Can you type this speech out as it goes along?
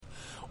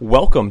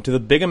Welcome to the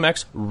Big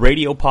MX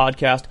Radio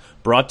Podcast,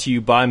 brought to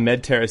you by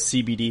Medterra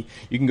CBD.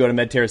 You can go to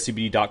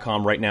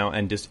medterracbd.com right now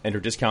and just enter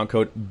discount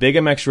code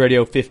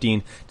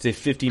BigMXRadio15 to save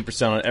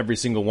 15% on every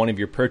single one of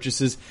your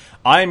purchases.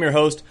 I am your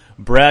host,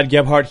 Brad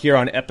Gebhardt, here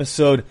on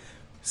episode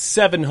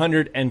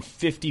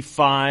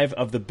 755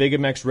 of the Big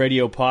MX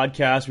Radio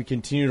Podcast. We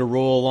continue to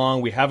roll along.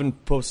 We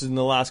haven't posted in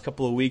the last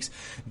couple of weeks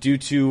due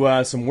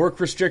to some work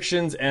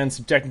restrictions and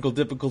some technical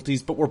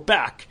difficulties, but we're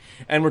back.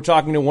 And we're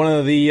talking to one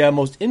of the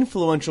most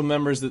influential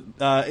members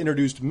that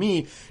introduced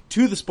me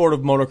to the sport of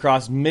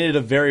motocross, made it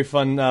a very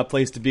fun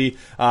place to be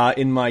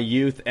in my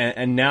youth.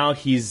 And now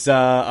he's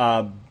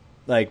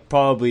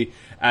probably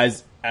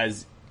as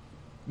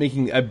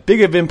making a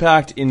big of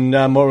impact in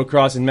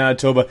motocross in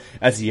Manitoba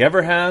as he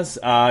ever has.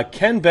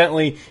 Ken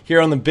Bentley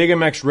here on the Big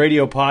MX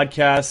Radio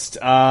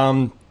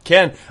Podcast.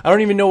 Ken, I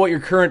don't even know what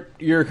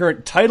your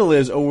current title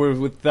is over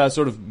with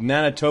sort of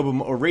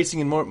Manitoba or racing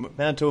in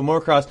Manitoba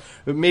motocross,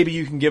 but maybe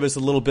you can give us a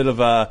little bit of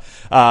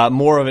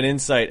more of an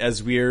insight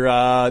as we're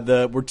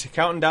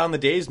counting down the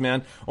days,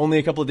 man. Only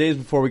a couple of days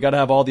before we got to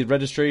have all the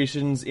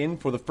registrations in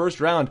for the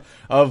first round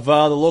of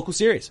the local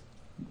series.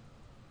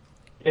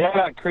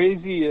 Yeah,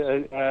 crazy.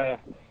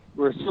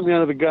 We're certainly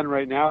under the gun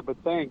right now, but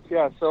thanks.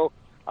 Yeah, so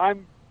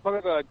I'm part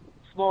of a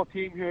small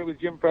team here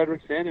with Jim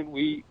Frederickson, and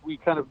we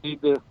kind of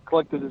made the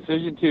collective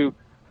decision to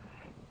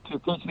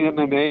pitch the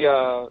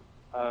MMA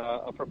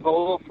a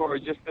proposal for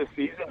just this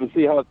season to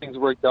see how things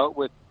worked out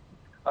with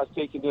us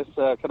taking this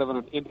kind of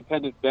an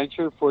independent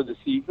venture for the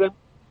season.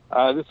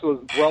 This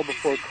was well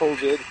before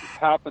COVID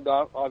happened,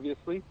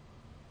 obviously.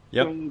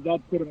 Yep. So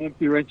that put an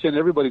empty wrench in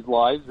everybody's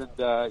lives, and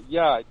to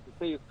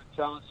say it's been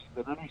challenging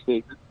is an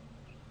understatement.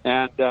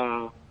 And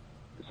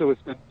so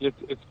it's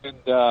been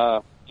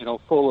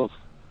full of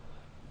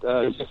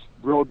just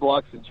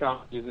roadblocks and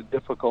challenges and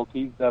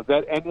difficulties.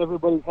 And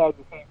everybody's had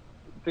the same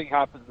thing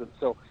happen to them.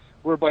 So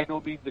we're by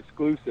no means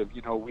exclusive.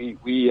 You know,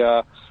 we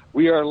are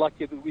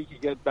lucky that we can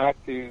get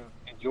back to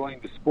enjoying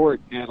the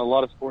sport, and a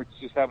lot of sports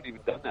just haven't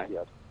even done that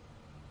yet.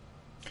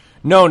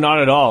 No,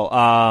 not at all.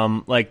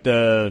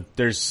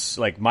 There's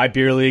my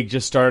beer league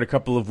just started a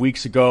couple of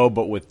weeks ago,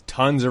 but with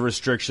tons of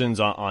restrictions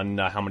on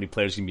how many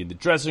players can be in the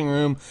dressing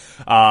room.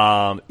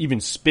 Even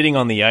spitting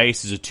on the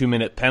ice is a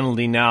 2-minute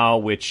penalty now,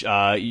 which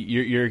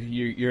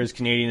you're as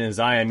Canadian as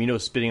I am. You know,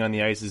 spitting on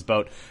the ice is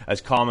about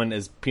as common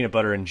as peanut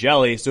butter and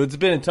jelly. So it's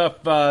been a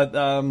tough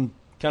kind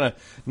of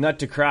nut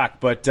to crack,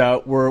 but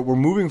we're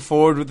moving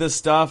forward with this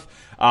stuff,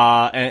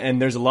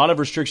 and there's a lot of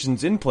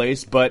restrictions in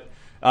place, but.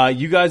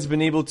 You guys have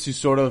been able to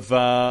sort of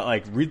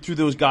read through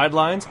those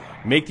guidelines,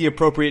 make the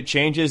appropriate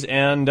changes,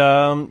 and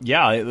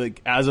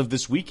as of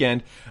this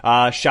weekend,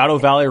 Shadow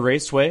Valley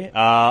Raceway,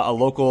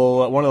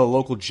 one of the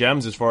local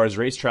gems as far as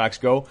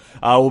racetracks go,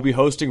 will be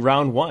hosting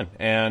round one,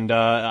 and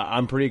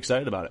I'm pretty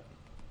excited about it.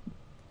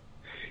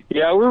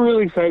 Yeah, we're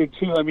really excited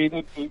too. I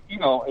mean,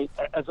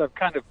 as I've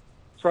kind of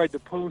tried to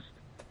post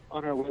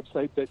on our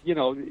website, that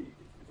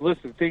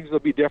listen, things will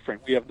be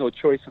different. We have no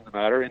choice in the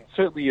matter, and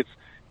certainly it's.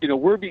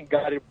 We're being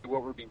guided by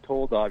what we're being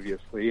told,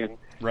 obviously, and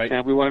right.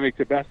 And we want to make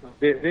the best of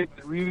it. They've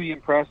been really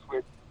impressed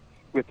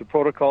with the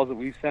protocols that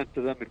we've sent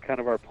to them and kind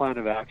of our plan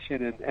of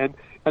action, and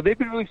they've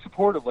been really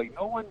supportive. Like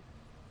no one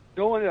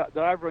that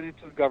I've run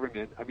into in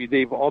government, I mean,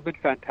 they've all been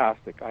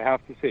fantastic. I have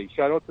to say,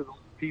 shout out to those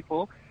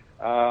people,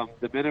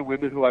 the men and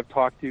women who I've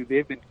talked to.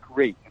 They've been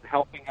great in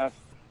helping us,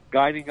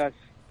 guiding us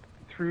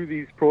through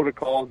these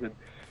protocols, and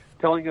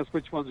telling us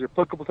which ones are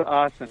applicable to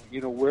us, and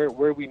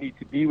where we need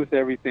to be with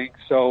everything.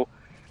 So.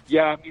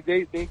 Yeah, I mean,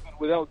 they've been,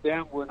 without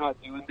them, we're not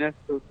doing this,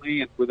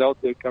 certainly, and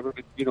without the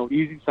government,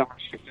 easing some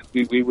restrictions,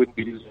 we wouldn't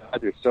be doing it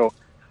either. So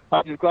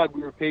I'm just glad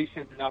we were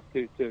patient enough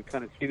to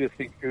kind of see this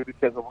thing through,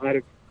 because a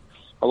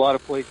lot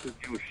of places,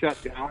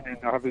 shut down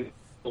and are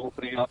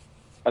opening up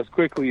as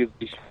quickly as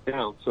they shut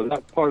down. So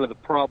that's part of the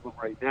problem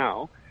right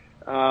now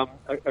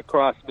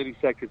across many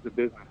sectors of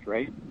business,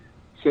 right?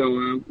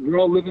 So we're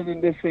all living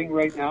in this thing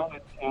right now,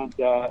 and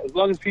as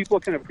long as people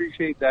can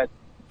appreciate that,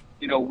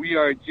 we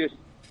are just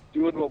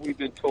doing what we've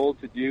been told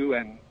to do,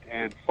 and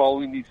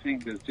following these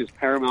things is just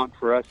paramount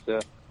for us to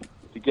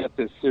get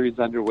this series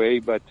underway.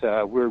 But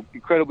we're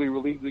incredibly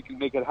relieved we can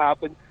make it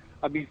happen.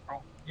 I mean,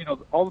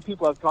 all the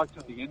people I've talked to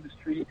in the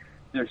industry,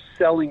 they're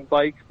selling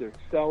bikes, they're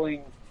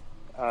selling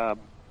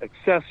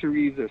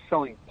accessories, they're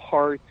selling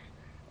parts.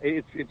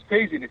 It's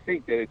crazy to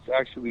think that it's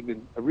actually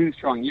been a really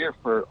strong year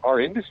for our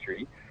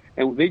industry,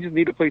 and they just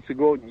need a place to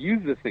go out and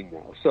use the thing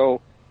now.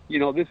 So.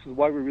 This is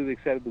why we're really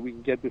excited that we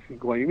can get this thing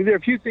going. I mean, there are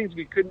a few things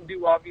we couldn't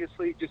do,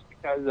 obviously, just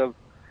because of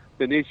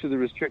the nature of the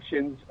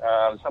restrictions.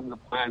 Some of the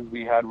plans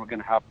we had we're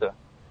going to have to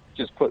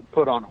just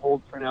put on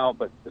hold for now.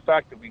 But the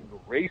fact that we can go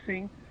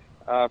racing,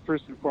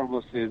 first and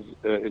foremost, is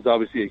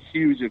obviously a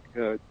huge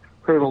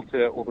hurdle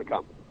to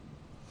overcome.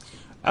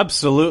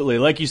 Absolutely.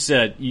 Like you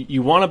said,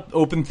 you want to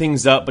open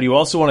things up, but you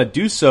also want to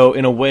do so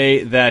in a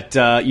way that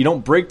you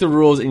don't break the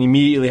rules and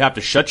immediately have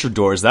to shut your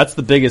doors. That's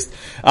the biggest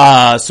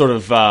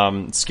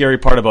scary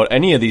part about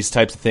any of these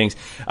types of things.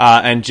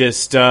 And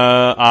just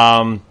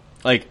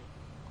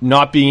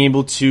not being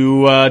able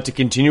to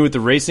continue with the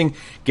racing,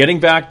 getting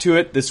back to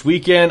it this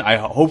weekend.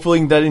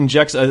 Hopefully that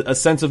injects a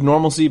sense of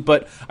normalcy.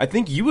 But I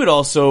think you would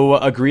also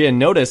agree and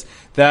notice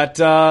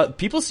that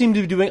people seem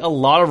to be doing a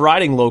lot of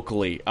riding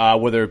locally,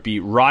 whether it be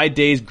ride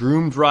days,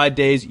 groomed ride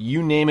days,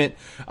 you name it.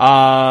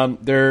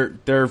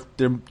 They're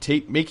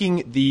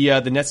making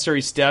the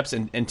necessary steps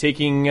and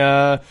taking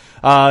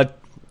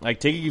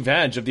taking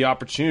advantage of the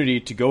opportunity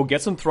to go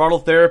get some throttle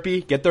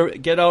therapy, get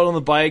out on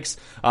the bikes.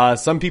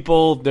 Some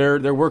people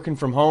they're working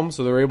from home,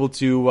 so they're able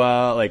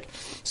to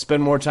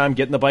spend more time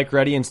getting the bike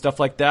ready and stuff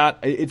like that.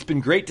 It's been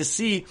great to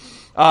see.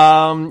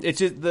 It's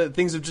just the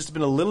things have just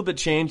been a little bit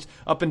changed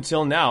up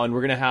until now, and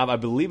we're gonna have, I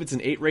believe it's an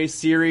 8-race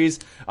series,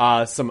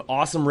 some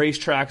awesome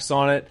racetracks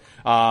on it.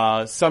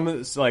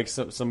 Some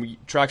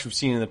tracks we've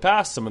seen in the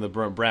past, some of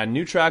the brand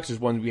new tracks. There's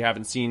ones we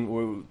haven't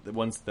seen, the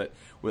ones that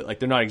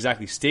they're not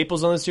exactly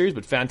staples on the series,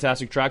 but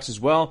fantastic tracks as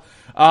well.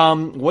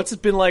 What's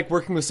it been like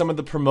working with some of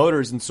the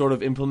promoters and sort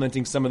of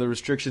implementing some of the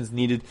restrictions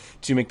needed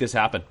to make this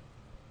happen?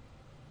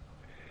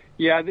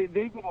 Yeah, they've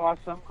been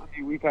awesome. I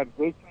mean, we've had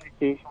great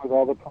communication with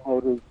all the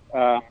promoters.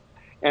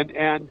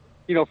 And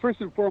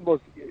first and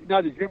foremost,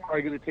 now the gym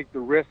are going to take the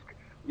risk,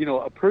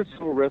 a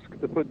personal risk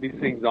to put these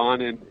things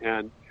on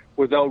and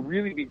without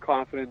really being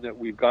confident that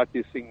we've got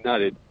this thing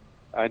nutted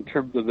in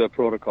terms of the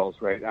protocols,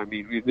 right? I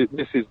mean,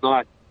 this is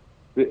not,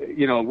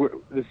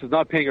 this is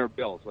not paying our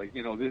bills.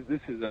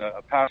 This is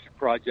a passion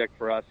project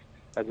for us,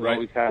 as it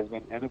always has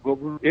been, and it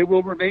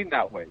will remain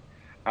that way.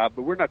 But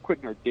we're not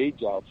quitting our day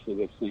jobs for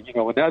this thing.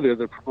 And now they're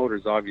the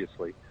promoters,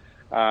 obviously.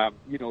 They're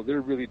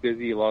really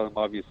busy. A lot of them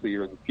obviously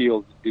are in the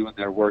fields doing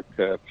their work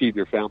to feed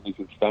their families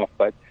and stuff.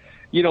 But,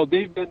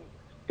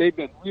 they've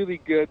been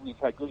really good. We've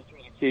had good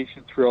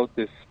communication throughout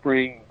this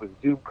spring with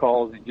Zoom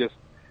calls and just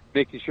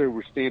making sure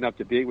we're staying up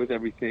to date with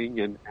everything.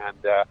 And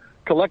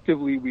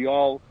collectively,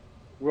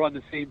 we're on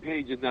the same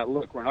page in that,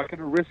 look, we're not going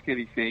to risk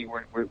anything.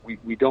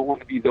 We don't want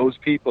to be those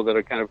people that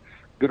are kind of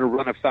going to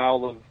run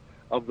afoul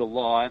of the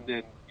law and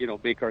then,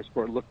 make our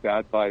sport look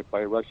bad by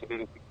rushing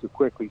anything too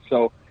quickly.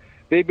 So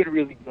they've been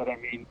really good. I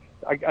mean,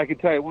 I can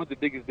tell you one of the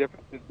biggest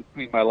differences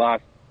between my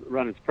last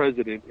run as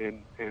president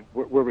and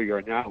where we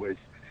are now is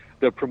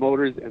the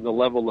promoters and the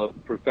level of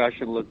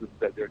professionalism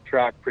that their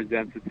track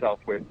presents itself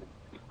with,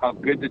 how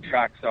good the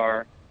tracks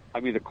are. I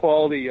mean, the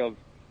quality of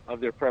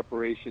their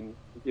preparation,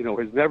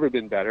 has never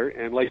been better.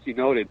 And like you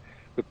noted,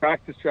 the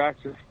practice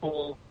tracks are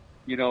full,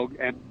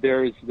 and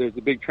there's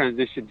a big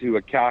transition to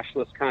a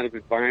cashless kind of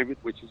environment,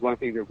 which is one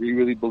thing that we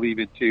really believe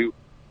in too.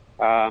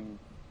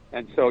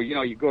 And so,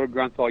 you go to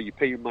Grunthal, you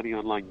pay your money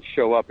online, you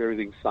show up,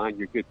 everything's signed,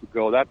 you're good to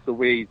go. That's the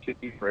way it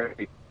should be for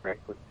everything,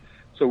 frankly.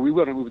 So we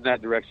want to move in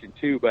that direction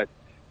too. But,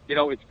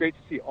 it's great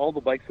to see all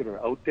the bikes that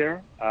are out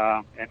there.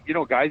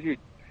 Guys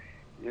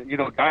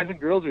and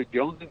girls are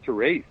jonesing to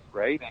race,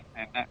 right?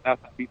 And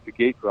that's what beats the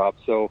gate drop.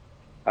 So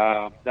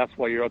that's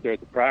why you're out there at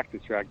the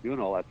practice track doing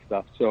all that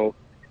stuff. So,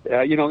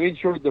 in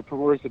short, the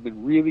promoters have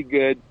been really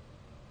good.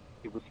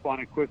 They've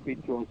responded quickly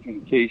to our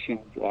communications.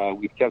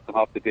 We've kept them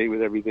up to date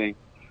with everything.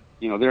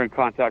 They're in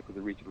contact with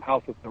the regional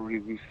health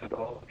authorities. We've sent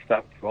all the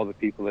stuff to all the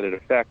people that it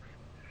affects.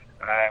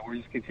 We're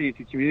just continuing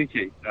to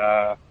communicate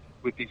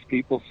with these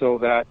people so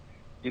that,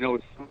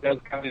 if someone does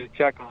come in and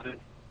check on it,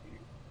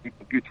 we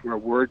can do to our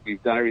word.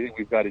 We've done everything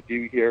we've got to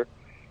do here.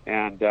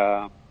 And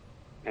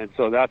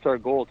so that's our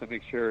goal, to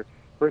make sure,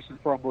 first and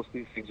foremost,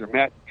 these things are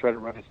met, try to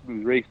run a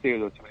smooth race day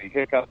without too many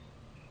hiccups,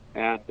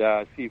 and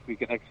see if we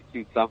can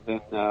execute something,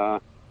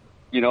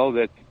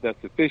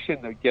 that's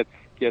efficient, that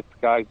gets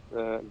guys,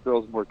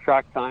 girls more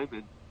track time,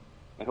 and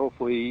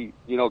hopefully,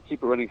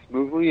 keep it running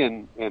smoothly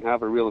and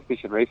have a real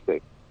efficient race day.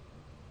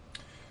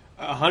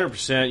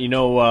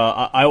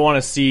 100%. I want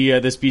to see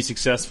this be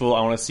successful.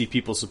 I want to see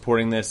people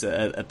supporting this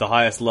at the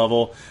highest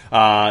level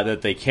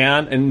that they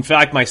can. And in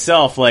fact,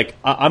 myself,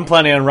 I'm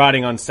planning on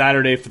riding on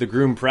Saturday for the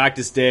groom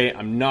practice day.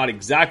 I'm not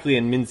exactly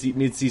in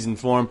mid-season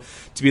form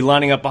to be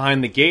lining up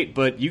behind the gate,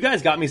 but you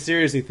guys got me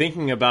seriously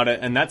thinking about it,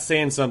 and that's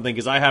saying something,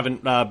 because I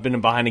haven't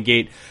been behind a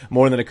gate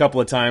more than a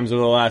couple of times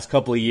over the last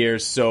couple of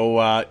years.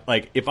 So,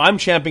 if I'm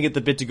champing at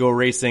the bit to go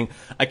racing,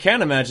 I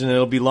can't imagine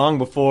it'll be long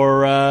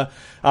before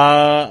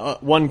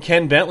one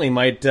Ken Bentley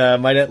might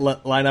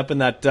line up in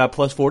that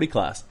plus 40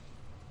 class.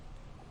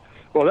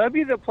 Well, that'd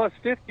be the plus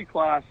 50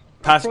 class.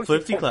 Past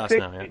 50 class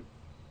now, yeah.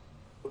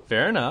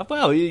 Fair enough.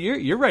 Well,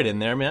 you're right in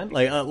there, man.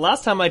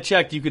 Last time I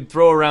checked, you could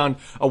throw around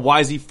a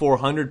YZ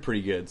 400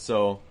 pretty good.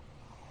 So.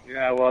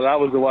 Yeah, well, that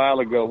was a while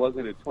ago,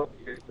 wasn't it? 20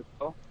 years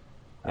ago.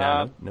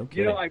 Yeah, no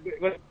kidding.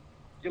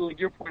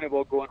 Your point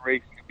about going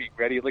racing and being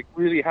ready,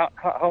 really,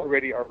 how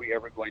ready are we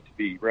ever going to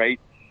be, right?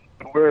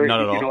 We're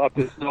up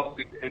to snow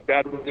and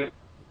bad weather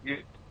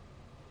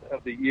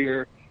of the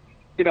year,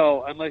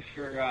 unless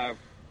you're a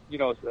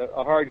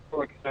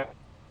hardcore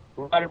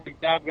rider.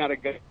 I've got to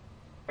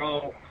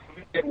go.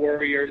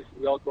 Warriors,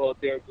 we all go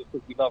out there just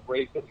because we love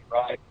racing and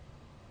ride.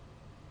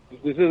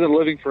 This isn't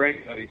living for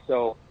anybody.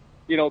 So,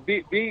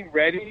 being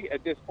ready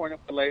at this point of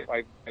my life,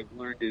 I've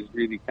learned is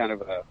really kind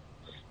of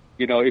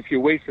if you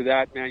wait for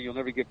that, man, you'll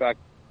never get back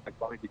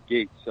behind the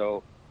gate.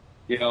 So,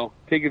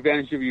 take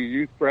advantage of your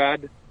youth,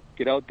 Brad.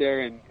 Get out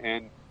there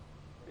and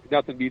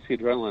nothing beats the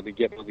adrenaline to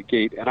get on the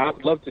gate. And I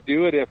would love to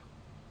do it if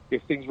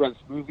things run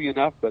smoothly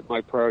enough, but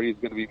my priority is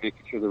going to be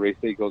making sure the race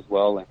day goes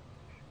well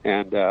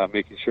and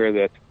making sure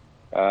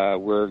that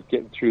we're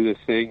getting through this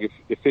thing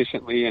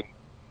efficiently.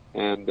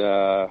 And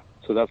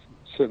so that's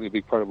certainly a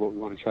big part of what we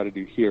want to try to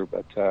do here.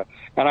 But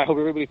and I hope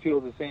everybody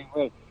feels the same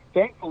way.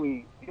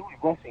 Thankfully, the only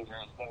blessing here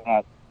has been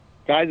that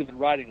guys have been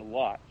riding a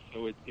lot.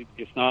 So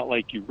it's not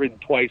like you've ridden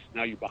twice and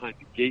now you're behind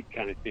the gate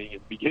kind of thing at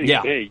the beginning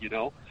of the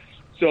day,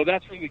 So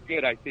that's really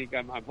good. I think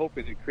I'm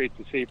hoping it creates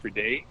a safer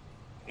day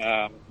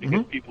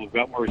because people have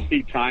got more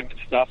seat time and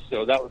stuff.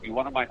 So that would be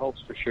one of my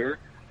hopes for sure.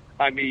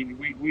 I mean,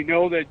 we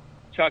know that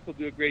Chuck will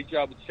do a great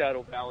job at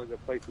Shadow Valley, the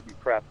place to be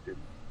prepped in.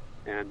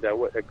 And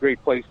what a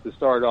great place to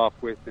start off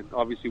with. And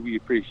obviously we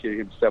appreciate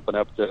him stepping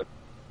up to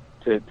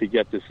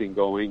get this thing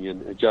going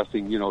and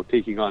adjusting,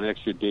 taking on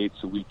extra dates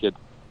so we could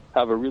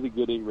have a really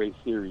good 8-race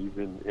series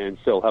and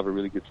still have a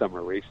really good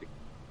summer racing.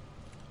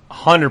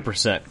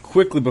 100%.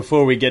 Quickly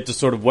before we get to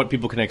sort of what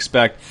people can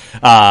expect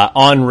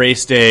on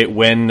race day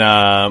when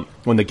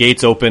the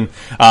gates open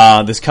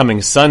this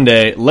coming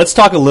Sunday, let's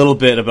talk a little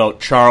bit about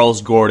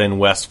Charles Gordon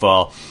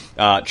Westfall.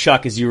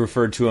 Chuck, as you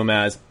referred to him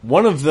as,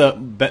 one of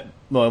the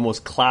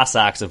most class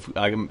acts of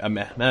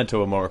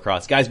Manitoba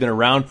motocross. Guy's been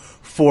around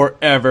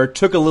forever,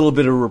 took a little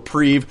bit of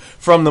reprieve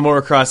from the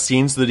motocross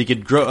scene so that he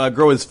could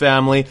grow his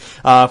family,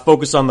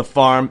 focus on the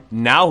farm.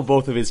 Now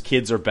both of his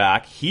kids are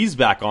back. He's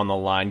back on the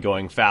line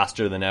going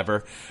faster than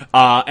ever.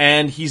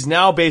 And he's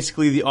now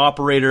basically the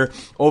operator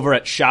over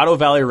at Shadow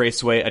Valley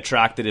Raceway, a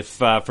track that if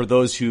for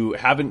those who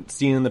haven't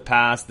seen in the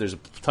past, there's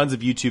tons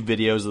of YouTube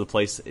videos of the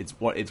place. It's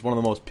one of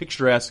the most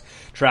picturesque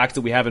tracks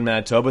that we have in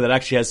Manitoba that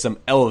actually has some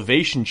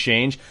elevation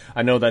change.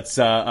 I know that's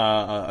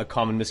a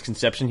common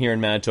misconception here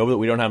in Manitoba that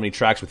we don't have any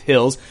tracks with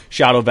hills.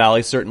 Shadow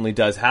Valley certainly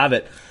does have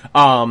it.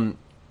 One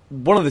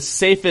of the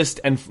safest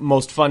and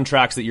most fun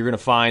tracks that you're going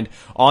to find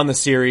on the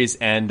series,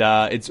 and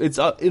it's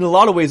in a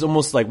lot of ways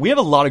almost like we have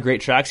a lot of great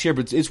tracks here,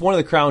 but it's one of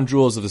the crown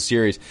jewels of the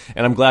series,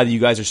 and I'm glad that you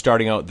guys are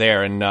starting out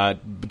there. And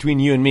between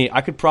you and me,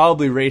 I could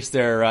probably race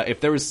there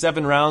if there was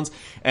 7 rounds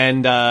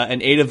and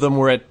 8 of them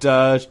were at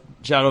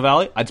Shadow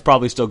Valley. I'd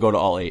probably still go to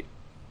all 8.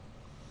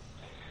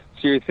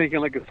 So you're thinking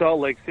like a Salt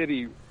Lake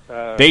City,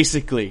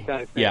 basically,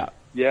 kind of thing.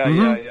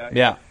 Yeah.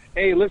 Yeah.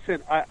 Hey,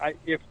 listen, I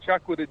if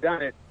Chuck would have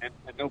done it and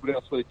nobody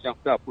else would have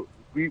jumped up,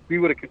 we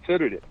would have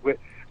considered it.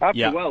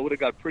 After a while, it would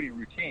have got pretty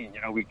routine.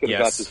 We could have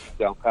got this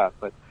down pat.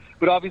 But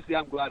obviously,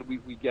 I'm glad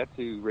we get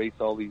to race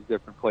all these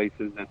different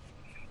places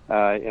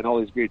and all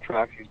these great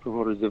tracks these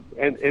promoters have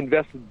and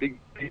invested big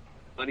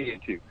money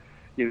into.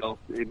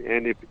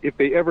 And if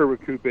they ever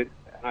recoup it,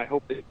 and I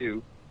hope they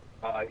do,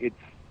 it's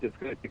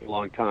going to take a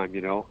long time.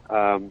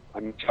 I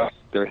mean, Chuck's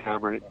they're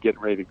hammering it and getting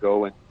ready to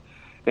go,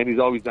 and he's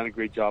always done a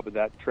great job of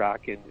that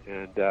track, and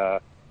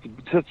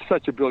it's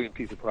such a brilliant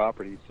piece of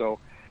property. So,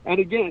 and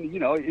again,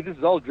 this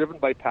is all driven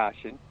by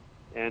passion,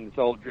 and it's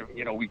all driven.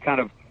 We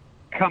kind of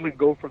come and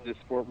go from this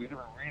sport. We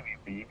never really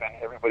leave,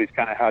 and everybody's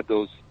kind of had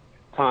those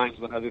times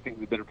when other things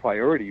have been a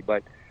priority,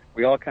 but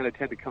we all kind of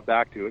tend to come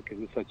back to it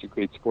because it's such a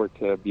great sport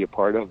to be a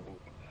part of.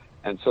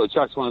 And so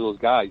Chuck's one of those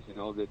guys,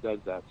 that does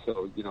that.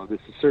 So, this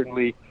is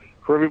certainly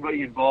for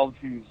everybody involved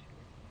who's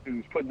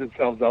putting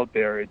themselves out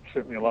there. It's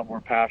certainly a lot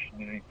more passion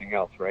than anything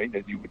else, right?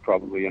 As you would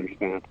probably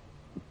understand.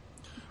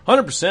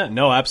 100%.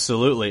 No,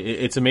 absolutely.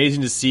 It's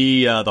amazing to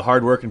see the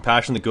hard work and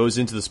passion that goes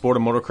into the sport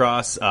of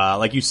motocross.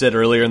 Like you said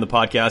earlier in the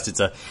podcast,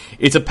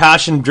 it's a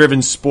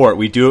passion-driven sport.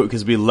 We do it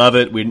because we love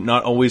it. We're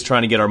not always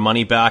trying to get our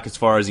money back as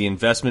far as the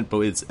investment,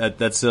 but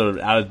that's sort of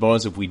added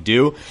bonus if we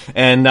do.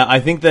 And I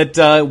think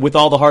that with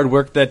all the hard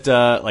work that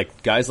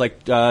like guys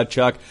like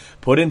Chuck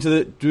put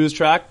into this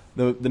track,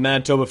 the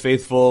Manitoba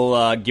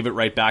faithful give it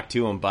right back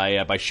to them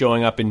by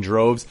showing up in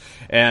droves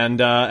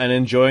and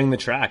enjoying the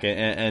track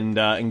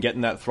and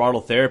getting that throttle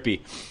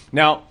therapy.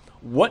 Now,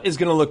 what is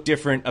going to look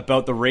different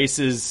about the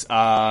races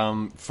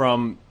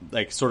from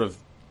like sort of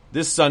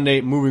this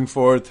Sunday moving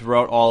forward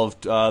throughout all of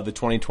the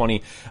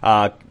 2020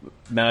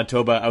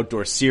 Manitoba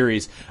Outdoor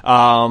Series?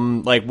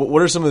 Like,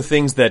 what are some of the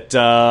things that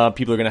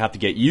people are going to have to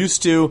get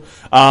used to?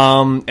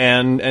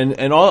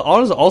 And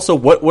also,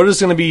 what is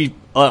going to be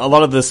a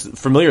lot of the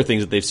familiar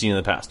things that they've seen in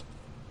the past?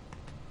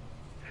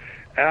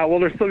 Well,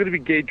 there's still going to be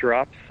gate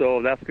drops,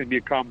 so that's going to be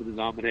a common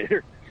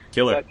denominator.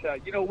 Killer.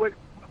 But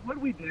what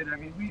we did, I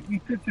mean, we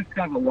took just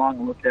kind of a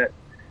long look at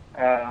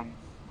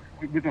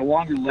with a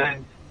longer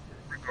lens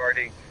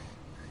regarding,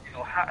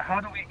 how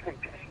do we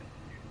compete,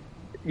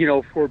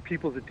 for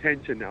people's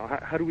attention now?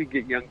 How do we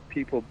get young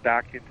people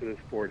back into the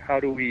sport? How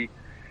do we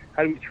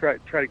try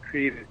to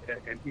create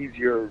an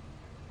easier,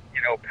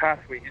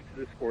 pathway into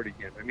the sport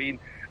again? I mean,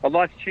 a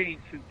lot's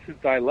changed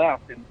since I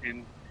left,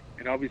 and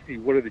obviously,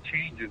 what are the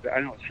changes?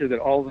 I'm not sure that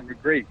all of them are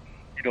great.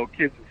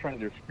 Kids in front of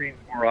their screens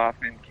more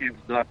often, kids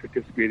not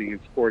participating in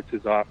sports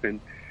as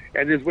often,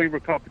 and there's way more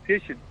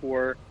competition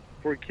for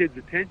kids'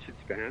 attention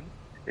span.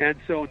 And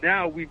so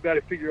now we've got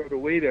to figure out a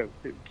way to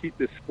keep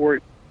the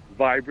sport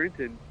vibrant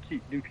and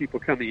keep new people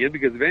coming in,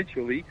 because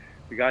eventually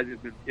the guys that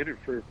have been in it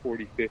for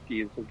 40,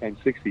 50, and sometimes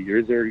 60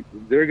 years, they're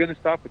going to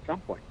stop at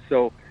some point.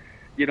 So,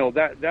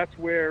 that's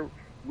where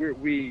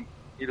we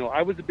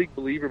I was a big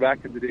believer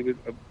back in the day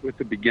with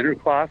the beginner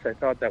class. I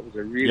thought that was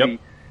a really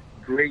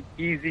great,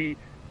 easy.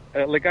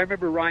 Like I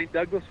remember Ryan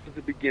Douglas was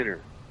a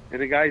beginner,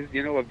 and the guy's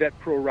a vet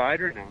pro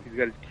rider now. He's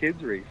got his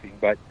kids racing,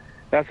 but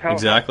that's how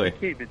he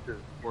came into the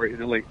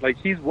sport. Like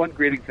he's one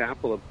great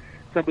example of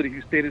somebody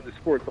who stayed in the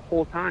sport the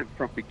whole time,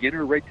 from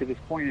beginner right to this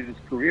point in his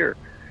career.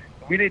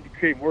 We need to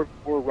create more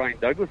Ryan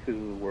Douglases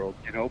in the world,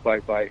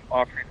 by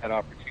offering that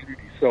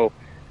opportunity. So,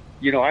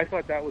 I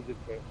thought that was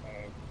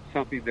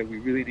something that we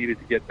really needed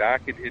to get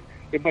back. And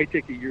it might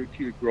take a year or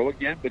two to grow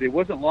again, but it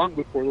wasn't long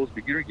before those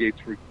beginner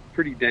gates were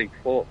pretty dang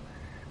full.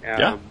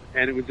 And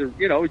it was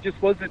it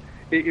just wasn't.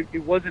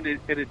 It wasn't an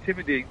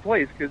intimidating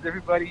place because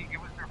everybody.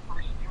 It was their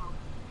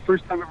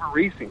first time ever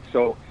racing.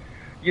 So,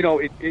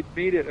 it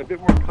made it a bit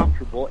more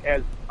comfortable,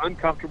 as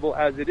uncomfortable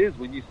as it is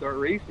when you start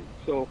racing.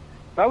 So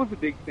that was a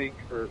big thing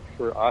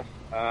for us.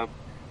 I'm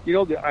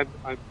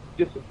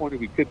disappointed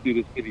we couldn't do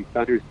this Mini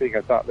Thunders thing.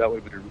 I thought that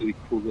would have been a really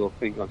cool little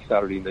thing on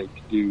Saturday night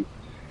to do.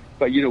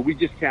 But, we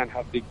just can't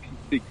have big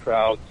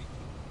crowds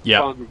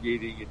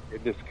congregating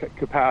in this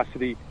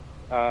capacity.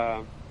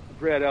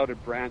 Brett out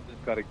at Brandon's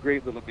got a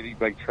great little mini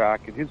bike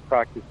track, and his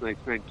practice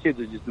nights, man, kids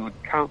are just doing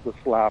countless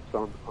laps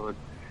on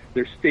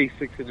their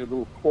STACYCs and their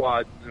little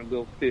quads and their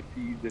little 50s.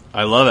 And,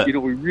 I love it.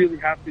 We really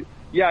have to.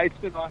 Yeah, it's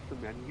been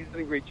awesome, man. He's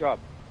done a great job.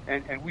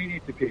 And we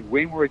need to pay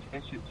way more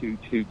attention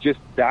to just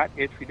that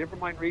entry. Never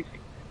mind racing.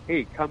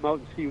 Hey, come out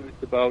and see what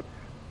it's about.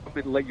 Come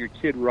and let your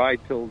kid ride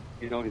till,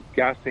 his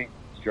gas tank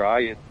is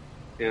dry.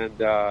 And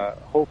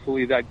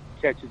hopefully that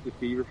catches the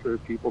fever for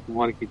people who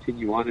want to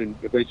continue on and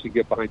eventually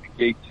get behind the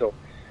gate. So,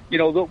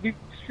 we've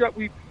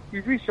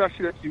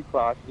restructured a few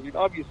classes. I mean,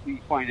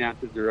 obviously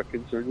finances are a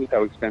concern with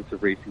how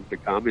expensive racing's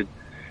become. And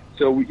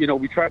so,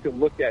 we tried to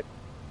look at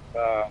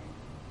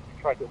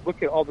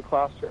all the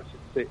class structures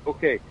and say,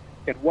 okay,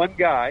 can one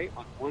guy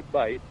on one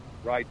bike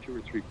ride 2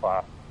 or 3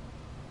 classes?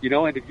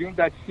 And if you're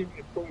that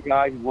serious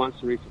guy who wants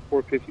to race a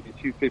 450 to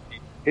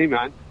 250, hey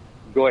man,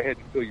 go ahead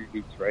and fill your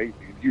boots, right?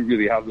 If you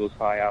really have those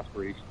high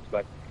aspirations.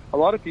 But a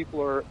lot of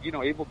people are,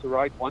 able to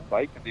ride one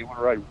bike and they want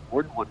to ride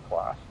more than one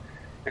class.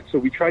 And so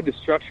we tried to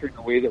structure it in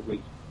a way that was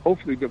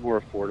hopefully a bit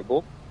more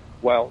affordable,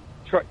 while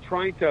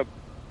trying to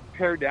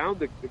pare down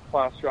the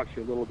class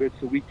structure a little bit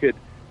so we could,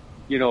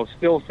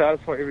 still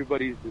satisfy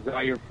everybody's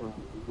desire for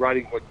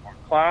riding one more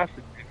class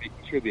and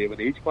making sure they have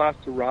an age class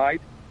to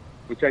ride,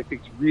 which I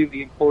think is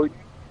really important,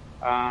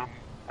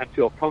 and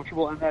feel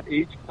comfortable in that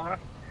age class.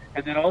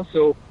 And then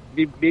also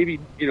maybe,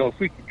 if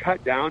we could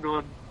cut down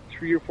on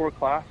 3 or 4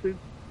 classes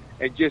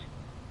and just,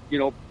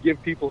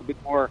 give people a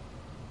bit more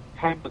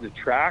time on the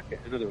track,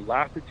 another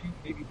latitude,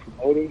 maybe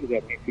promoting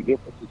that makes a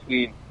difference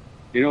between,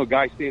 a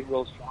guy staying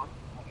real strong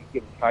and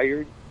getting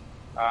tired.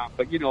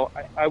 But,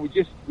 I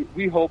would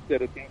we hope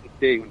that at the end of the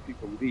day when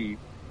people leave,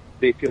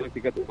 they feel like they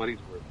got their money's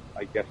worth.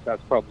 I guess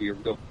that's probably a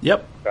real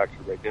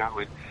factor right now.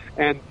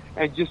 And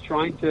just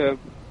trying to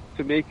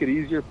make it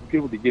easier for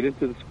people to get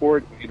into the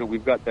sport.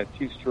 We've got that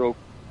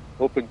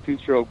open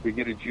two-stroke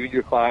beginner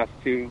junior class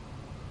too,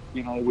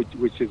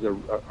 which is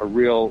a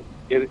real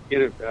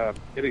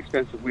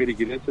inexpensive way to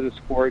get into the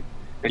sport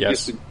and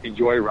just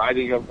enjoy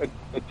riding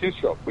a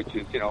two-stroke, which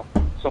is,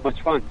 so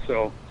much fun.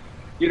 So,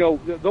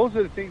 those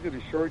are the things in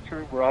the short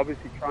term. We're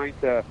obviously trying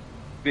to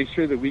make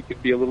sure that we can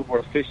be a little more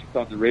efficient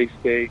on the race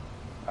day,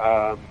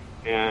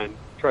 and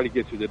try to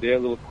get through the day a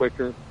little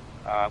quicker,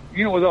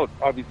 without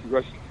obviously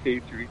rushing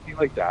safety or anything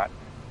like that.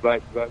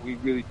 But we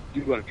really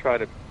do want to try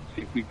to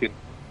see if we can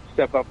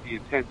step up the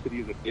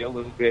intensity of the day a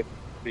little bit,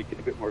 make it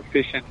a bit more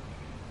efficient.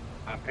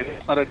 And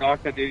it's not a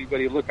knock on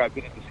anybody. Look, I've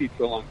been in the seat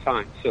for a long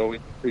time, so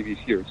in the previous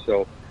years.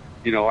 So,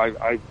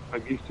 I'm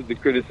used to the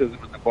criticism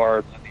and the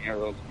barbs and the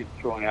arrows getting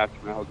thrown at you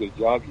and how good a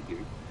job you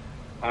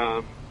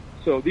do.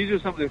 So these are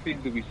some of the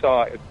things that we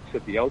saw at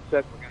the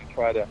outset. We're going to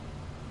try to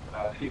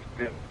see if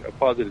we have a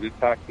positive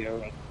impact there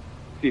and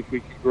see if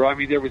we can grow. I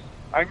mean,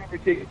 I remember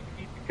taking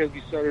heat because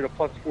we started a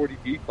plus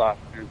 40B class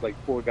and there's like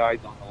 4 guys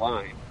on the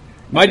line.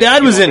 My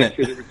dad was in it.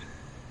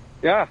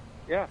 Yeah,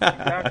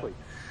 exactly.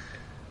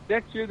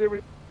 Next year there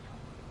were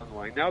on the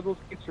line. Now those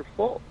kids are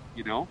full,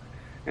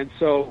 And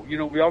so,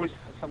 we always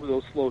have some of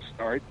those slow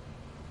starts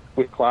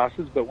with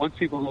classes, but once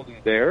people know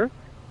they're there,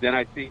 then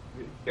I think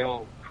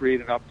they'll create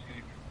an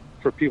opportunity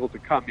for people to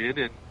come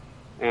in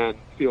and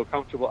feel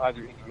comfortable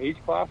either in their age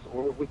class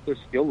or with their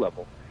skill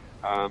level.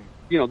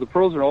 The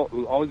pros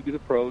will always be the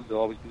pros. They'll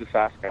always be the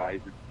fast guys.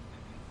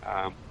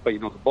 But,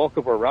 the bulk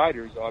of our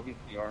riders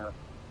obviously are,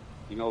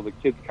 the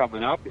kids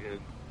coming up and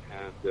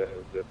the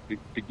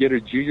beginner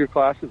junior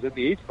classes and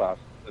the age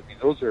classes. I mean,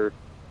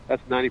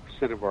 that's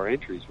 90% of our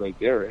entries right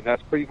there, and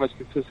that's pretty much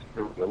consistent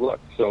with the look.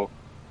 So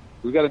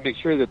we've got to make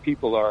sure that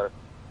people are,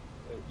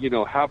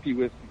 happy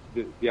with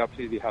the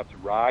opportunity they have to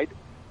ride,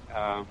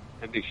 and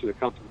make sure they're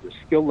comfortable with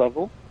their skill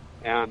level,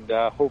 and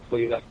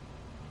hopefully that,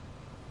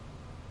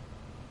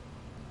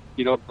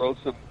 grow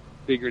some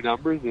bigger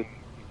numbers and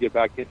get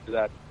back into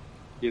that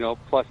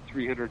plus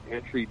 300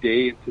 entry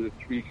day into the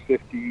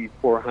 350,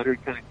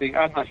 400 kind of thing.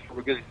 I'm not sure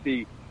we're going to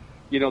see,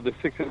 the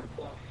 600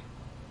 plus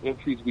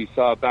entries we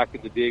saw back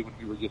in the day when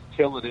we were just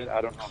killing it.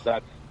 I don't know if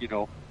that's,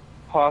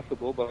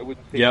 possible, but I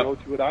wouldn't say no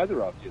to it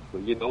either,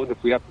 obviously. And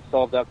if we have to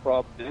solve that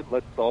problem, then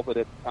let's solve it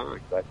at the time.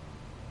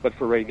 But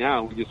for right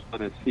now, we just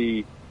want to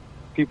see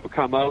people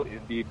come out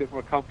and be a bit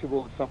more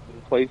comfortable in some of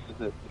the places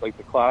that, like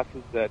the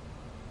classes that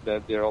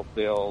they'll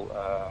feel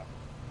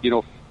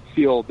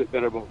a bit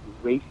better about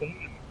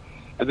racing.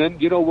 And then,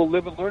 we'll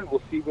live and learn.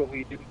 We'll see what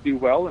we didn't do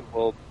well, and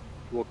we'll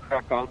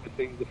crack on with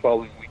things the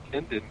following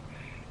weekend.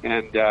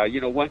 And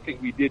one thing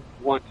we did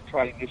want to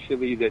try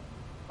initially that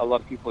a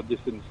lot of people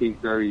just didn't seem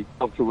very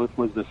comfortable with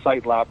was the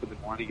sight lap in the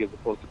morning as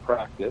opposed to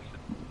practice.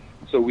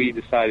 So we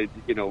decided,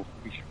 we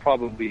should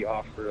probably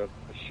offer a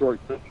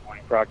short Sunday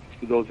morning practice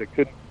for those that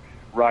couldn't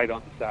ride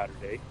on the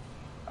Saturday.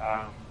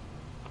 And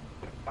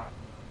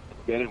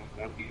we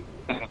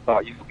kind of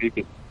thought,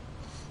 maybe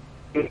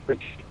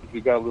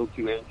we got a little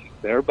too anxious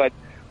there, but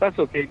that's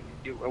okay.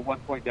 At one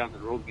point down the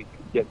road, we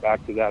can get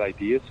back to that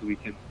idea so we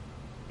can,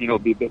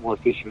 be a bit more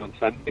efficient on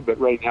Sunday.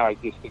 But right now, I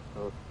just think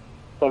for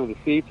some of the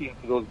safety and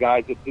for those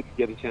guys that didn't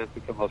get a chance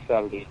to come out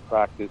Saturday and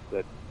practice,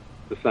 that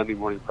the Sunday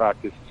morning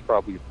practice is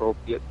probably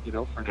appropriate,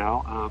 for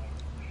now.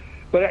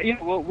 But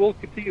we'll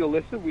continue to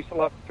listen. We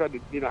still have to try to,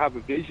 have a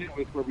vision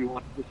with where we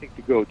want this thing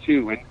to go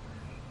too,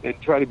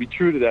 and try to be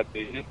true to that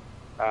vision.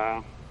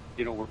 We're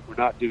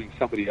not doing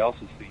somebody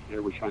else's thing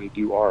here. We're trying to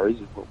do ours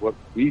and what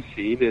we've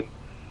seen,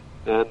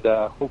 and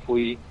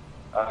hopefully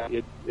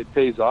it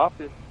pays off,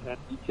 and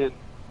we can,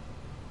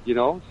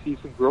 see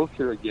some growth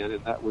here again.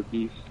 And that would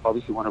be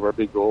obviously one of our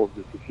big goals,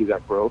 is to see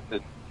that growth,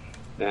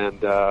 and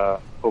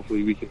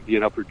hopefully we can be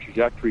an upward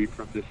trajectory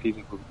from this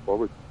season moving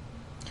forward.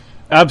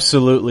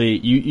 Absolutely.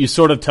 You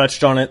sort of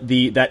touched on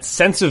it, that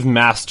sense of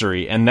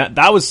mastery, and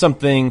that was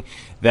something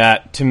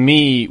that to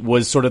me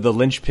was sort of the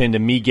linchpin to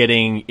me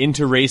getting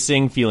into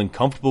racing, feeling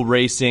comfortable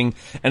racing.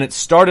 And it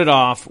started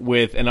off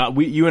with, and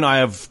you and I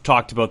have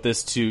talked about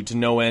this to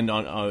no end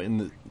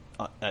on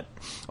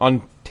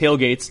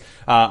tailgates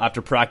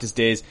after practice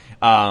days,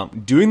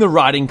 doing the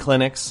riding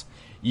clinics.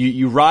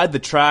 You ride the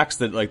tracks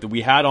that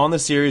we had on the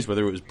series,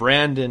 whether it was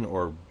Brandon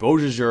or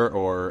Beaujeu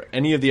or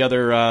any of the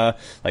other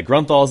like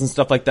Grunthals and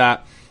stuff like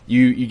that.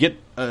 You get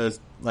a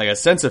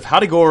sense of how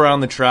to go around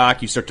the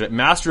track. You start to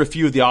master a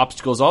few of the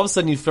obstacles. All of a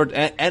sudden, you start,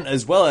 and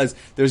as well as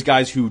there's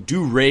guys who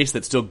do race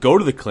that still go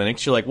to the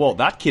clinics. You're like, well,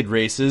 that kid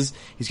races.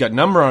 He's got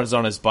numbers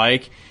on his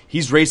bike.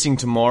 He's racing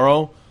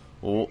tomorrow.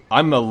 Well,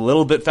 I'm a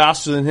little bit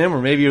faster than him,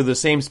 or maybe you're the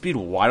same speed.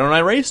 Well, why don't I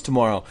race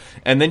tomorrow?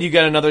 And then you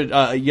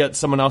get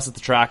someone else at the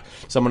track,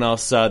 someone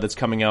else that's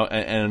coming out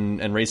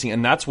and racing.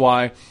 And that's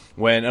why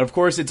and of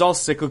course it's all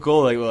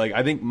cyclical. Like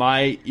I think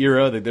my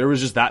era, there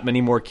was just that many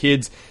more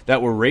kids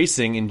that were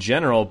racing in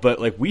general.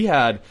 But we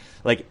had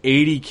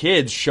 80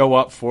 kids show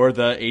up for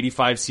the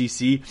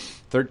 85cc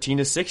 13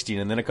 to 16,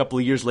 and then a couple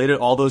of years later,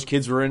 all those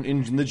kids were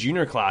in the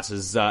junior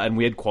classes, and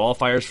we had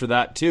qualifiers for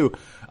that too.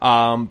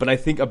 But I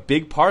think a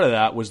big part of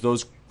that was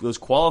those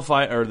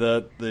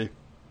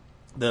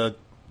the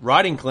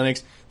riding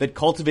clinics that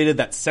cultivated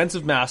that sense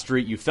of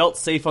mastery. You felt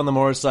safe on the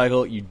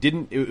motorcycle. You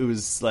didn't. It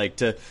was like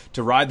to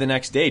ride the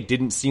next day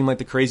didn't seem like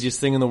the craziest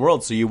thing in the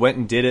world. So you went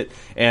and did it,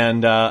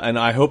 and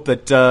I hope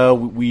that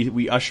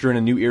we usher in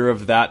a new era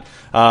of that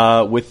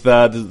with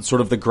the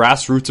sort of the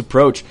grassroots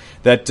approach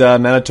that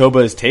Manitoba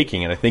is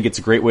taking, and I think it's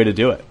a great way to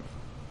do it.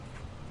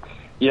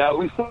 Yeah,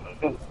 we saw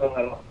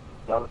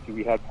obviously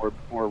we had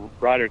more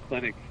rider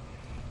clinics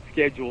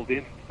scheduled in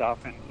and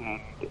stuff,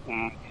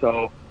 and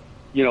so.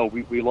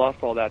 We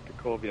lost all that to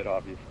COVID,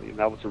 obviously, and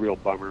that was a real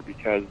bummer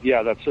because,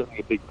 that's certainly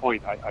a big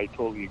point. I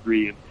totally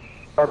agree. And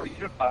our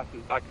beginner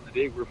classes back in the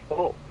day were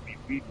full.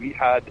 I mean, we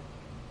had,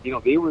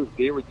 they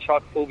were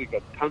chock full. We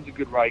got tons of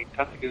good writing,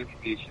 tons of good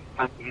information,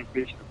 tons of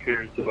information to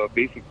parents about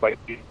basic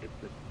bike business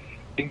and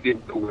things they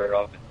were aware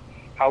of, and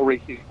how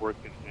racing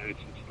worked. And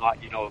it's not,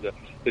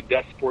 the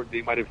death sport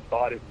they might have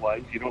thought it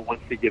was.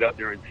 Once they get out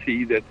there and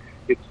see that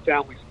it's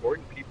family sport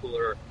and people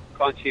are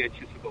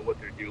conscientious about what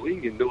they're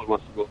doing, and no one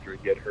wants to go through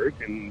and get hurt,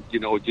 and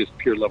just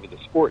pure love of the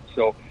sport.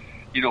 So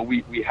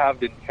we have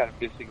been kind of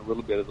missing a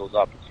little bit of those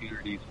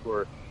opportunities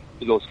for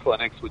those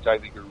clinics, which I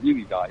think are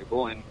really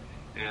valuable. And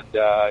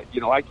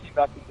I came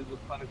back into those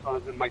clinics when I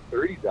was in my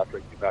 30s after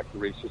I came back to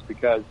race, just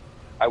because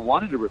I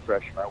wanted a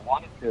refresher. I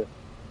wanted to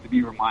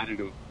be reminded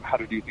of how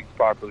to do things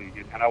properly,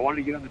 and I wanted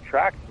to get on the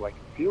track so I could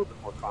feel a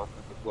bit more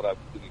confident with what I was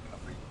doing on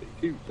race day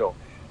too. So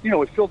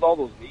it filled all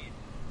those needs.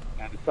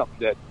 And it's something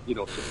that,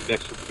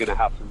 next year we're going to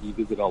have to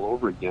revisit all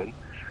over again.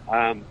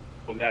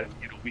 So that,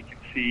 we can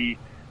see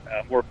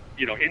more,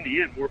 in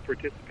the end, more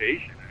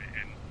participation.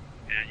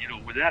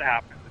 And when that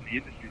happens and the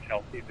industry's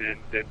healthy, then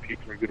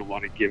people are going to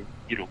want to give,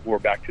 more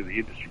back to the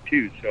industry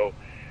too. So,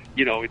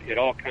 it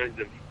all kinds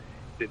of,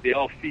 they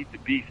all feed the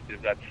beast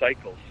of that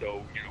cycle.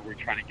 So, we're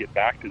trying to get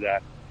back to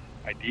that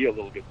idea a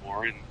little bit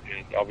more. And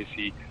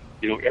obviously,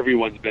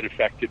 everyone's been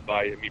affected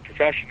by,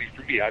 professionally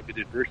for me, I've been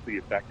adversely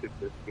affected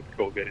with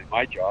COVID in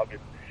my job,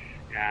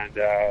 and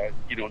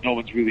no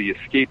one's really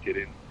escaped it.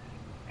 And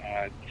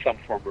some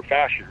form or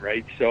fashion,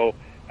 right? So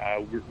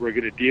we're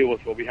going to deal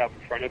with what we have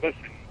in front of us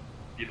and,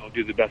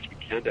 do the best we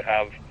can to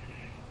have,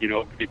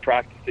 great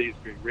practice days,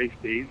 great race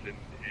days,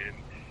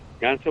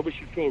 and so we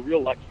should feel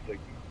real lucky, like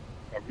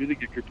a really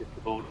good group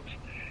of promoters.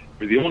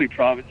 We're the only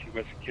province in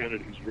Western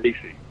Canada who's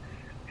racing,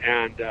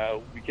 and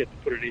we get to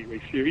put an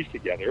 8-race series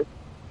together.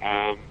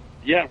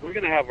 We're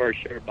going to have our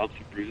share of bumps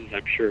and bruises,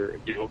 I'm sure,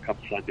 come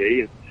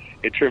Sunday. And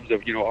in terms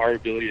of, our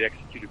ability to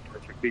execute it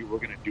perfectly, we're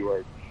going to do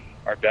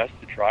our best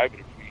to try. But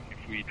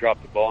if we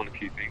drop the ball on a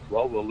few things,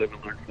 well, we'll live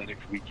and learn for the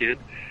next weekend.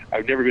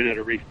 I've never been at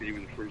a race day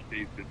where the first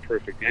day's been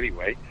perfect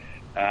anyway.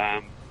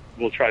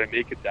 We'll try to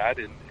make it that,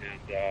 and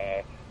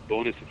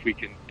bonus if we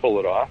can pull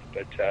it off.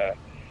 But,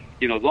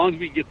 as long as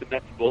we can get the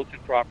nuts and bolts in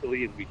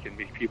properly and we can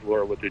make people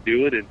aware of what they're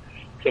doing and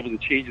some of the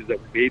changes that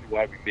we made and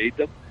why we made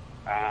them,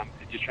 and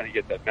just trying to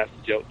get that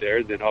message out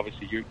there, then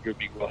obviously you're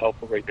being real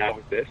helpful right now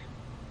with this.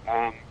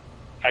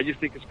 I just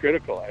think it's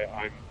critical.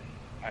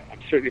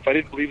 I'm certainly, if I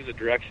didn't believe in the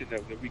direction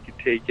that we could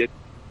take it,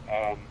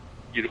 I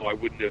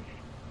wouldn't have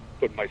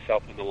put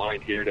myself on the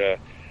line here to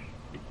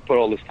put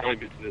all this time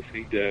into this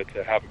thing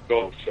to have it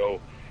go. So,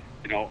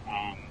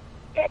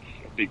 that's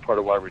a big part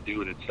of why we're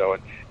doing it. So,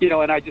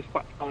 and I just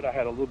found I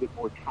had a little bit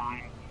more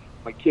time.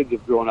 My kids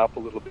have grown up a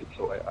little bit,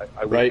 so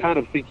I was kind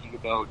of thinking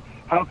about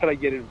how could I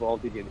get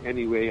involved again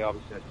anyway.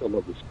 Obviously, I still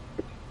love the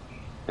sport.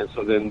 And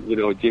so then,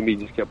 Jimmy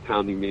just kept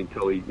pounding me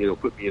until he,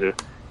 put me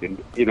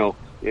in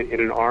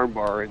an arm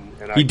bar.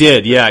 And he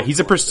did, yeah. He's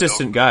a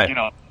persistent guy.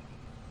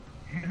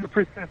 He's a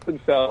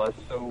persistent fella.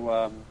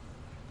 So,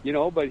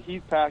 but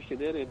he's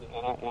passionate, and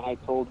I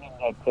told him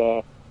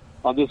that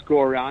on this go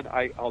around,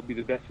 I'll be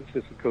the best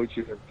assistant coach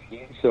you've ever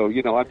seen. So,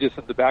 I'm just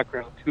in the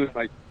background too,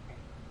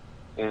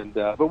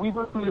 but we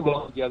work really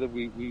well together.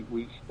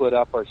 We split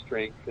up our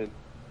strengths,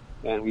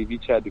 and we've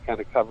each had to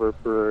kind of cover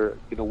for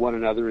one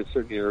another in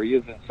certain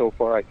areas. And so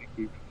far, I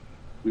think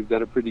we've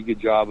done a pretty good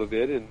job of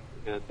it. And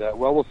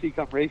we'll see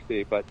come race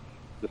day. But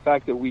the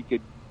fact that we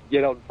could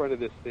get out in front of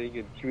this thing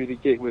and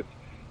communicate with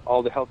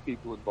all the health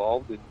people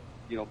involved, and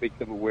make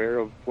them aware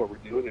of what we're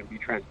doing, and be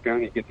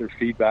transparent and get their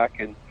feedback,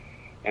 and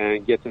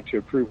get them to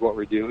approve what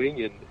we're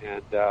doing,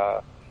 and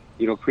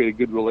create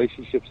good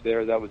relationships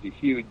there. That was a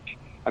huge.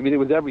 I mean, it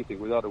was everything.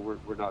 Without it,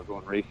 we're not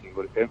going racing.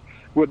 But it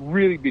would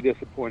really be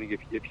disappointing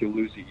if you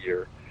lose a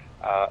year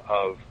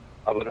of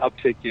an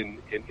uptick in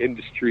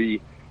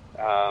industry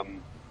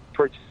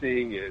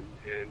purchasing,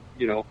 and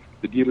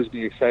the dealers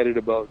being excited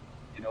about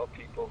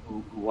people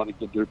who want to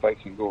get dirt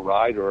bikes and go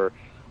ride, or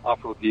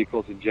off-road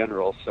vehicles in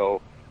general.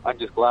 So I'm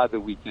just glad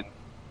that we can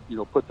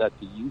put that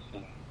to use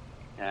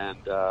and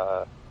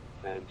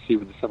see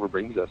what the summer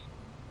brings us.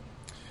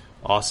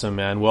 Awesome,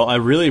 man. Well, I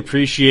really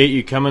appreciate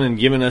you coming and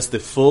giving us the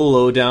full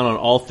lowdown on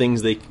all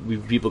things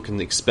people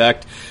can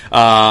expect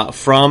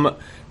from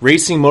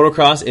racing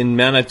motocross in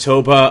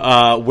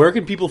Manitoba. Where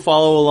can people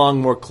follow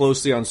along more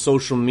closely on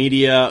social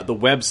media, the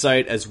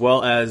website, as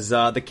well as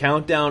the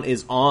countdown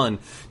is on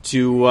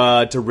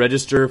to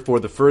register for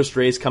the first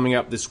race coming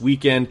up this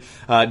weekend,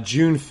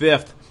 June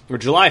 5th. Or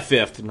July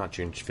 5th, not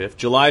June 5th,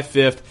 July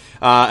 5th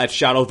at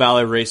Shadow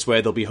Valley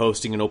Raceway. They'll be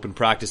hosting an open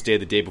practice day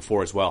the day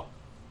before as well.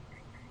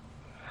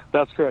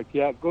 That's correct.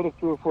 Yeah, go to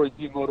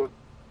 304G Moto.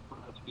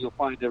 You'll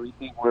find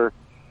everything. We're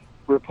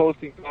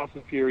posting fast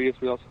and furious.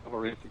 We also have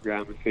our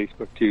Instagram and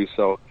Facebook too.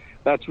 So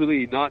that's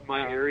really not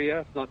my area.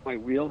 It's not my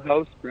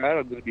wheelhouse, Brad.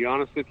 I'm going to be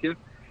honest with you.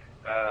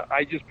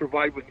 I just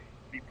provide what needs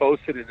to be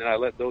posted, and then I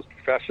let those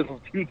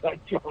professionals do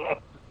that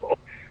job. So I'm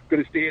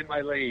going to stay in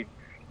my lane.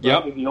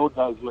 Yep. In the old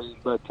guy's lane.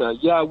 But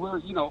we're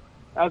as we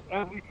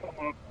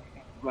come up,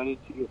 run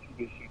into a few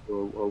issues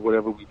or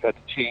whatever, we've had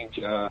to change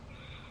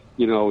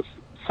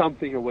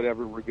something or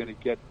whatever, we're going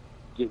to get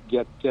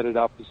it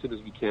up as soon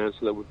as we can,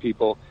 so that when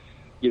people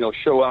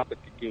show up at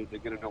the gate, they're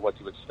going to know what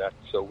to expect.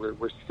 So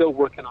we're still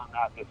working on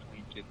that this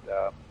week,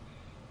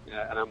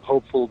 and I'm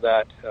hopeful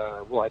that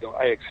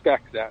I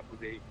expect that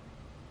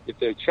if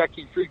they're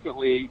checking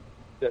frequently,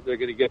 that they're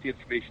going to get the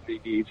information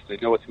they need, so they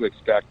know what to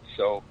expect.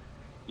 So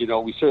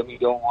we certainly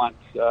don't want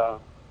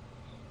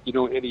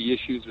any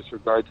issues with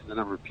regard to the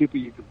number of people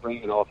you can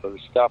bring and all that other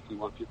stuff. We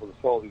want people to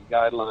follow these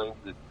guidelines,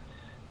 and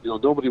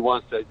nobody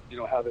wants to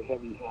have a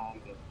heavy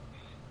hand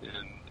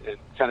and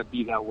kind of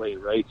be that way,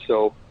 right?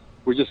 So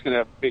we're just going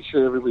to make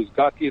sure everybody's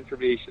got the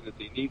information that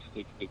they need, so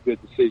they can make good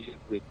decisions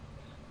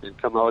and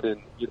come out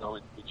and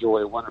enjoy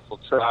a wonderful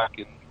track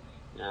and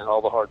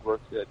all the hard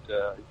work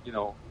that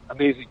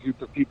amazing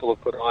group of people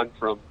have put on,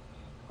 from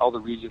all the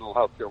regional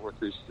healthcare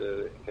workers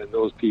and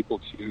those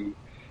people to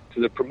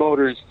the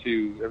promoters,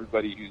 to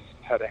everybody who's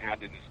had a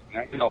hand in this.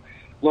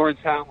 Lawrence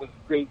Ham was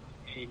great.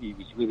 He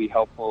was really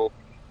helpful.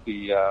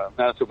 The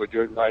Manitoba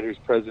Dirt Riders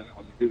president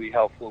was really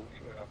helpful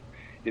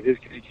in his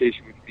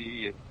communication with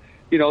me, and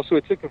so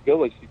it took a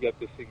village to get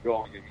this thing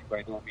going. I mean,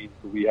 by no means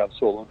do we have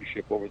sole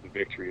ownership over the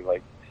victory.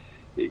 Like,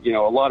 a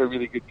lot of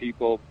really good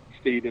people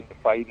stayed in the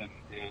fight and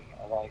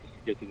allowed us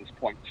to get to this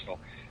point. So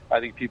I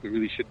think people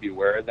really should be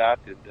aware of that,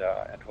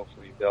 and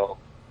hopefully they'll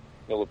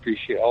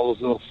appreciate all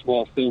those little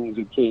small things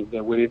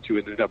that went into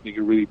it and ended up being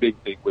a really big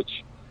thing,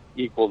 which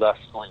equaled us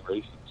going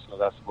racing. So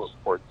that's the most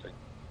important thing.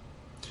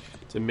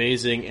 It's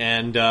amazing.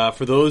 And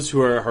for those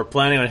who are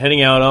planning on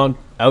heading out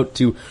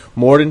to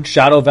Morden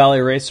Shadow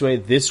Valley Raceway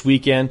this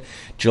weekend,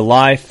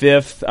 July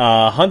 5th,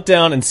 hunt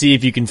down and see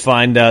if you can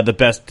find the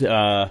best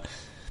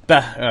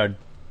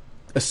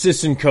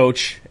assistant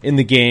coach in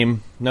the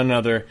game, none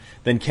other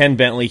than Ken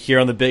Bentley here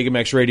on the Big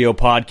MX Radio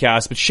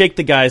podcast. But shake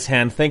the guy's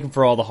hand, thank him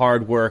for all the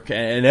hard work,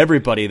 and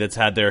everybody that's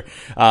had their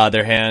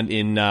hand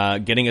in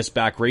getting us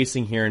back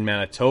racing here in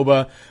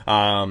Manitoba.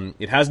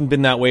 It hasn't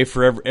been that way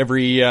for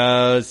every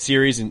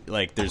series, and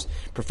like there's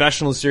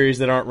professional series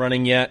that aren't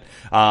running yet.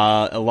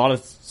 A lot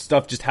of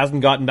stuff just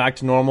hasn't gotten back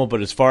to normal,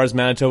 but as far as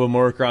Manitoba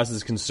Motocross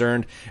is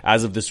concerned,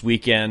 as of this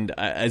weekend,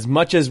 as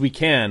much as we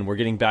can, we're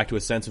getting back to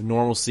a sense of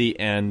normalcy,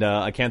 and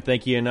I can't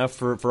thank you enough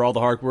for all the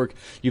hard work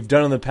you've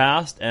done in the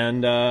past,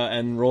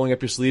 and rolling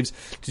up your sleeves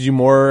to do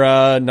more,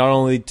 not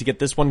only to get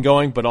this one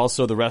going, but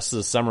also the rest of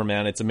the summer,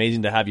 man. It's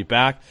amazing to have you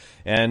back,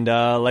 and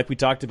like we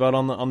talked about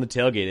on the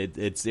tailgate,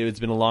 it's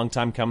been a long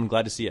time coming.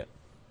 Glad to see it.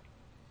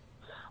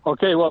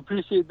 Okay, well,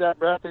 appreciate that,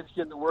 Brad. Thanks for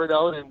getting the word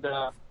out, and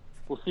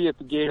we'll see you at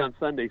the gate on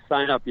Sunday.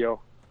 Sign up,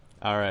 yo.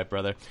 All right,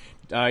 brother.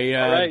 All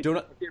right.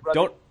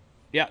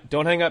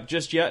 Don't hang up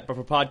just yet. But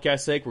for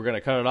podcast sake, we're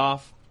gonna cut it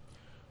off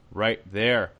right there.